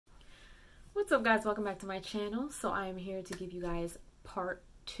What's up, guys? Welcome back to my channel. So I am here to give you guys part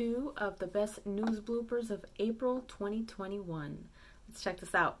 2 of the best news bloopers of April 2021. Let's check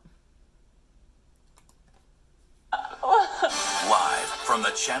this out. Live from the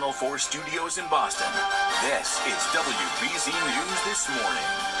Channel 4 studios in Boston, this is WBZ News This Morning.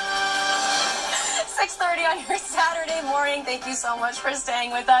 6:30 on your Saturday morning. Thank you so much for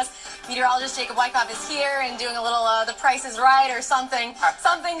staying with us. Meteorologist Jacob Wyckoff is here and doing a little The Price is Right or something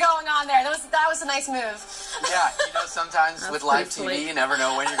going on there. That was a nice move. Yeah, you know, sometimes with live TV, you never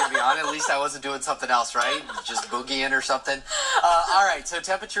know when you're going to be on. At least I wasn't doing something else, right? Just boogieing or something. All right, so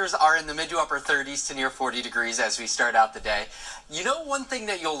temperatures are in the mid to upper 30s to near 40 degrees as we start out the day. You know, one thing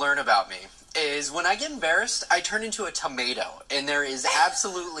that you'll learn about me is when I get embarrassed, I turn into a tomato, and there is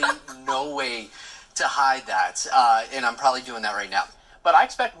absolutely no way to hide that, and I'm probably doing that right now. But I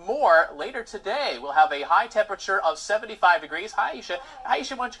expect more later today. We'll have a high temperature of 75 degrees. Hi, Aisha. Hi,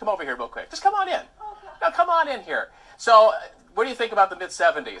 Aisha, why don't you come over here real quick? Just come on in. No, come on in here. So, what do you think about the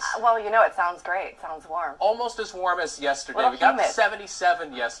mid-70s? Well, you know, it sounds great. It sounds warm. Almost as warm as yesterday. Well, we got humid.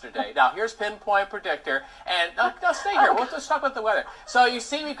 77 yesterday. Now, here's Pinpoint Predictor. And, no, stay here. Let's talk about the weather. So, you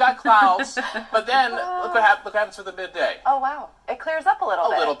see we've got clouds, but then look what happens for the midday. Oh, wow. It clears up a little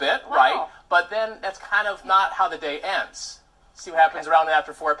bit. A little bit, wow. right? But then that's kind of not how the day ends. See what happens around and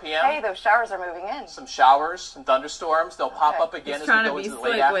after 4 p.m.? Hey, those showers are moving in. Some showers, some thunderstorms. They'll pop up again He's as we trying go to be into the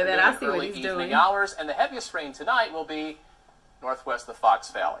slick late with it. afternoon I and see what early he's evening doing. hours. And the heaviest rain tonight will be northwest of the Fox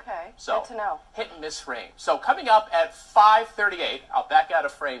Valley. Okay, so, good to know. Hit and miss rain. So coming up at 5:38, I'll back out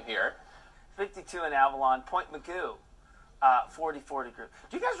of frame here. 52 in Avalon, Point Magoo, 44 degrees.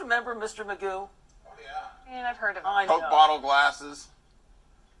 Do you guys remember Mr. Magoo? Oh, yeah. And I've heard of it. I know. Coke bottle glasses.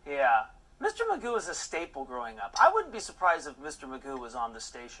 Yeah. Mr. Magoo was a staple growing up. I wouldn't be surprised if Mr. Magoo was on the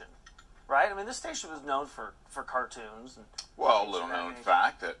station, right? I mean, this station was known for cartoons. And Well, little known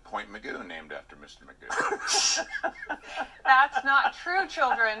fact that Point Magoo named after Mr. Magoo. That's not true,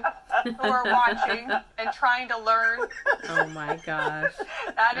 children who are watching and trying to learn. Oh my gosh.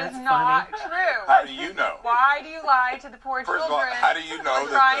 That That's is not funny. true. How do you know? Why do you lie to the poor First of children all, how do you know who are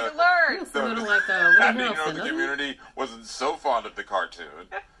trying to learn? It's a little like how do you Woody know Harrelson, the doesn't it? community wasn't so fond of the cartoon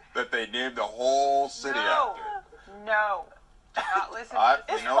that they named the whole city No. after it? No. Do not listen to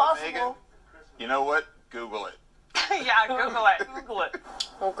You this. know what, Megan? You know what? Google it. Yeah, Google it. Google it.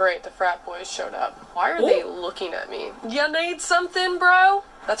 Oh great, the frat boys showed up. Why are they looking at me? You need something, bro?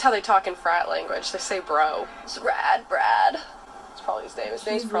 That's how they talk in frat language. They say bro. It's Brad. It's probably his name. His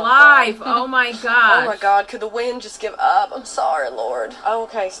name's He's probably live. Brad. Oh my Oh gosh. my god, could the wind just give up? I'm sorry, Lord. Oh,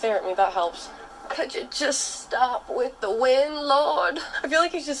 okay, stare at me, that helps. Could you just stop with the wind, Lord? I feel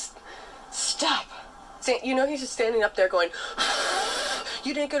like he's just... Stop. You know he's just standing up there going...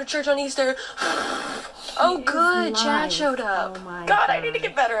 You didn't go to church on Easter? Oh, He is good. Chad live. showed up. Oh my God, I need to gosh.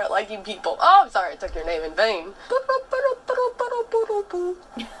 get better at liking people. Oh, I'm sorry, I took your name in vain.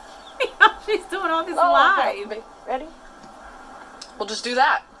 She's doing all this Oh, live. okay. Ready? We'll just do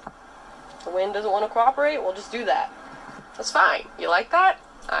that. The wind doesn't want to cooperate, we'll just do that. That's fine. You like that?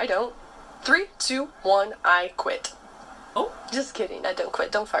 I don't. 3, 2, 1, I quit. Oh. Just kidding. I don't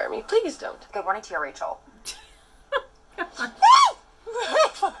quit. Don't fire me. Please don't. Good morning to you, Rachel. It's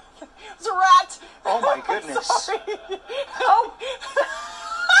a rat. Oh, my goodness. Oh.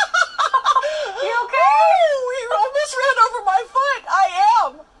 You okay? Oh, he almost ran over my foot. I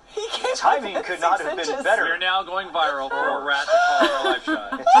am. He came Timing within could not 6 have been inches. better. We're now going viral for a rat to call our life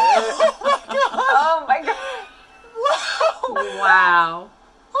shot. Oh, my God. Wow.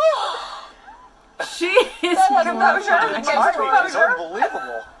 She is composure. mortified. Timing is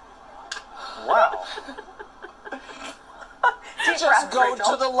unbelievable. Wow. Just go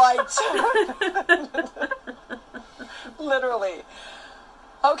to the light. Literally.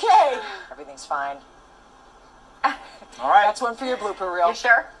 Okay. Everything's fine. All right. That's one for your blooper reel. You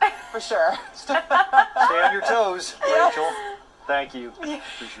sure? For sure. Stay on your toes, Rachel. Thank you.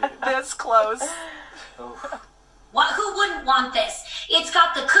 Appreciate it. This close. Who wouldn't want this? It's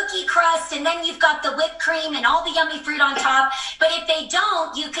got the cookie crust, and then you've got the whipped cream and all the yummy fruit on top. But if they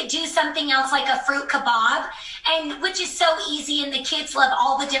don't, you could do something else like a fruit kebab, and which is so easy, and the kids love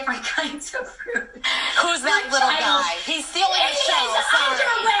all the different kinds of fruit. Who's that little guy? He's stealing the show. It is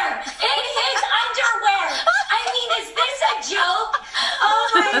underwear. It is underwear. I mean, is this a joke? Oh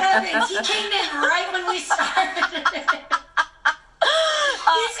my heavens! He came in right when we started.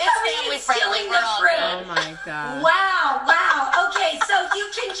 It's family friendly. Stealing the fruit. Oh my god. Wow. Okay, so you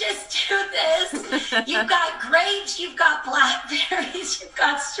can just do this. You've got grapes, you've got blackberries, you've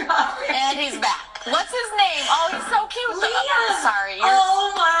got strawberries. And he's back. What's his name? Oh, he's so cute. Liam. Sorry.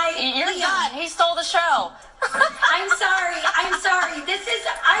 Oh my. You're Liam. done. He stole the show. I'm sorry.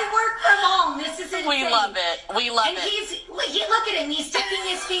 I work from home. This the We thing. love it. We love and it. Look at him. He's sticking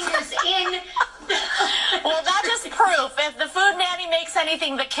his fingers in. Well, that's just proof. If the food nanny makes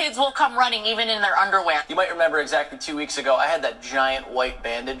anything, the kids will come running, even in their underwear. You might remember exactly 2 weeks ago, I had that giant white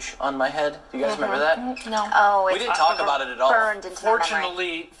bandage on my head. Do you guys remember that? No. Oh, We didn't talk about it at all. Burned into my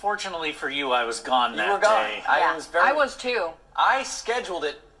memory. Fortunately for you, I was gone that You were gone. day. I was too. I scheduled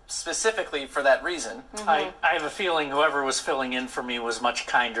it specifically for that reason. I have a feeling whoever was filling in for me was much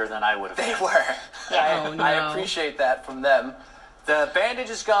kinder than I would have They been. were. I appreciate that from them. The bandage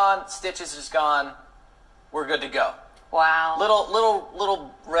is gone. Stitches is gone. We're good to go. Wow.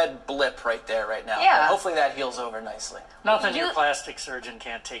 Little red blip right there right now. Yeah. But hopefully that heals over nicely. Nothing your plastic surgeon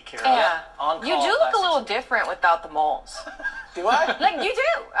can't take care of. Yeah. On You call do look plastic a little different without the moles. Do I? Like, you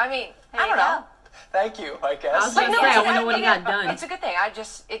do. I mean, I don't know. Thank you, I guess. I was gonna say, I wonder what he got done. It's a good thing. I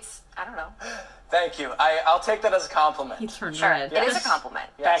don't know. Thank you. I'll take that as a compliment. He turned Sure. red. It is a compliment.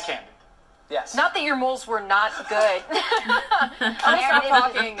 Backhand. Yes. Not that your moles were not good. I'm Meredith is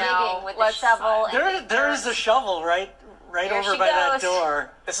talking now. digging with the shovel. There is a shovel right Here over she by that goes.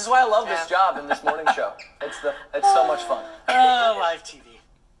 door. This is why I love this job in this morning show. It's so much fun. Oh, live TV.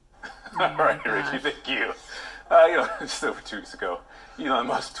 All right, Ricky, thank you. Just over 2 weeks ago, Elon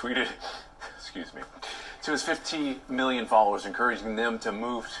Musk tweeted, excuse me, to his 50 million followers, encouraging them to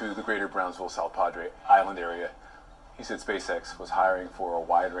move to the greater Brownsville-South Padre Island area. He said SpaceX was hiring for a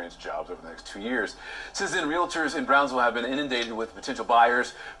wide range of jobs over the next 2 years. Since then, realtors in Brownsville have been inundated with potential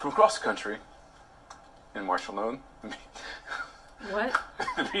buyers from across the country. In Marshall alone, What?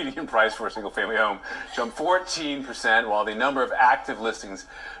 the median price for a single-family home jumped 14%, while the number of active listings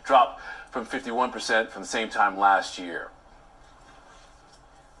dropped from 51% from the same time last year.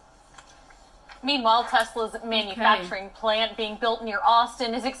 Meanwhile, Tesla's manufacturing plant being built near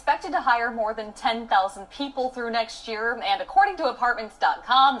Austin is expected to hire more than 10,000 people through next year. And according to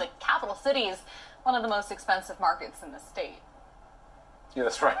Apartments.com, the capital city is one of the most expensive markets in the state. Yeah,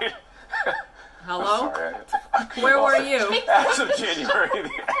 that's right. Hello? I'm sorry, I Where were you? As of January,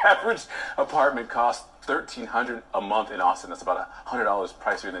 the average apartment cost $1,300 a month in Austin. That's about $100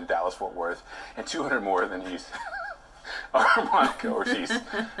 pricier than Dallas-Fort Worth, and $200 more than East Monica or East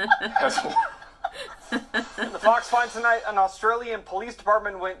has more. In the Fox finds tonight, an Australian police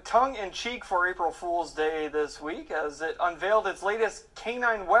department went tongue-in-cheek for April Fool's Day this week as it unveiled its latest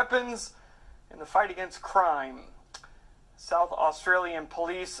canine weapons in the fight against crime. South Australian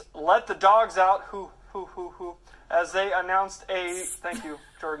police let the dogs out, as they announced thank you,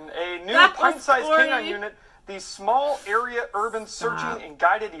 Jordan, a new pint-sized canine unit, the Small Area Urban Searching and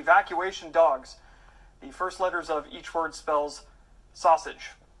Guided Evacuation Dogs. The first letters of each word spells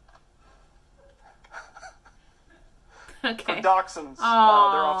sausage. Okay. For dachshunds. They're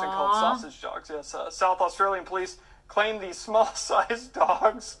often called sausage dogs. Yes. South Australian police claim these small-sized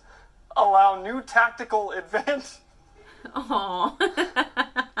dogs allow new tactical advance. Aww.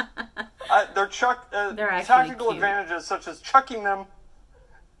 They're actually tactical cute. advantages such as chucking them.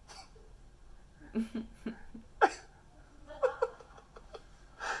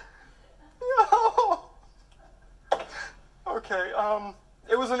 Okay.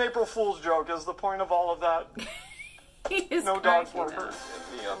 It was an April Fool's joke. Is the point of all of that? No dogs were hurt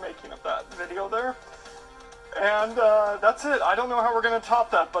in the making of that video there. And that's it. I don't know how we're going to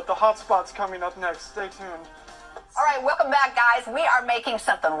top that, but the hotspot's coming up next. Stay tuned. All right, welcome back, guys. We are making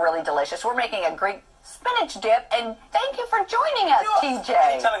something really delicious. We're making a Greek spinach dip, and thank you for joining us, TJ.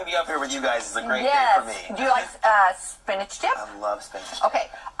 Anytime I can be up here with you guys is a great day for me. Do you like spinach dip? I love spinach. Okay,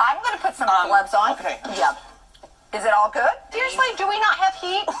 I'm going to put some gloves on. Okay. Yep. Is it all good? Seriously, do we not have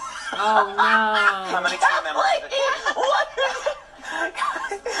heat? Oh, no. How many team members?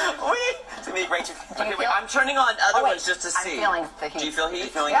 It's going to be a great team. Okay, wait, I'm turning on other ones just to see. I'm feeling the heat. Do you feel heat?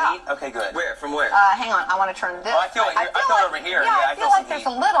 Feeling Yeah. heat? Okay, good. Where? From where? Hang on, I want to turn this. Oh, I feel it. I feel it over here. Yeah, Yeah, I I feel feel like some there's heat.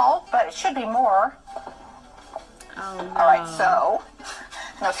 a little, but it should be more. Oh, no. All right, so,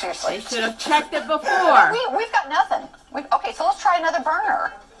 no, seriously. They should have checked it before. We've got nothing. Okay, so let's try another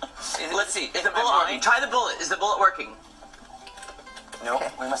burner. Let's see. Is the bullet working? Try the bullet. Is the bullet working? Nope.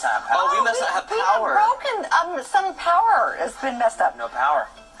 We must not have power. Oh, we must not have power. We have broken, some power has been messed up. No power.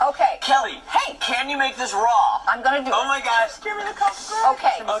 Okay. Kelly. Hey. Can you make this raw? I'm going to do it. Oh my gosh. Give me the cup.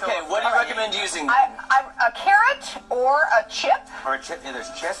 Okay. Okay, what do you recommend using? A carrot or a chip. Or a chip? Yeah, there's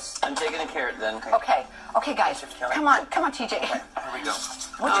chips. I'm taking a carrot then. Okay. Okay, guys. Come on, TJ. Okay, here we go.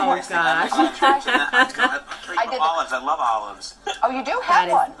 What's Oh, your gosh. I olives. I love olives. Oh, you do have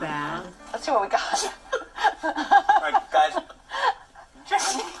That one. is bad. Let's see what we got. All right, guys.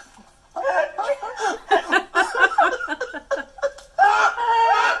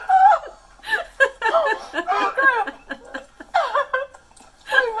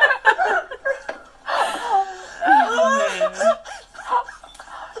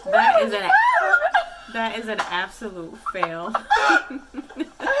 is an absolute fail. Guys,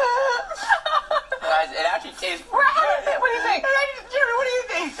 it actually tastes What do you think? Jeremy, what do you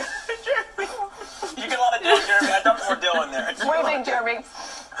think? Jeremy. You get a lot of dill, Jeremy. I dumped more dill in there. What do you think, Jeremy?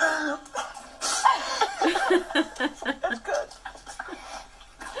 That's good.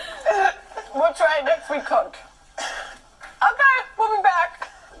 We'll try it next week cooked. Okay, we'll be back.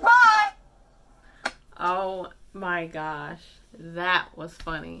 Bye. Oh my gosh. That was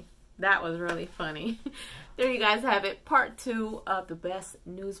funny. That was really funny. There you guys have it. Part 2 of the best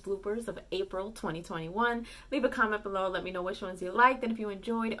news bloopers of April 2021. Leave a comment below. Let me know which ones you liked and if you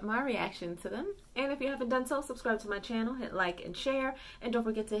enjoyed my reaction to them. And if you haven't done so, subscribe to my channel, hit like and share. And don't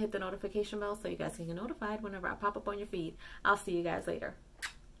forget to hit the notification bell so you guys can get notified whenever I pop up on your feed. I'll see you guys later.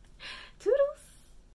 Toodles!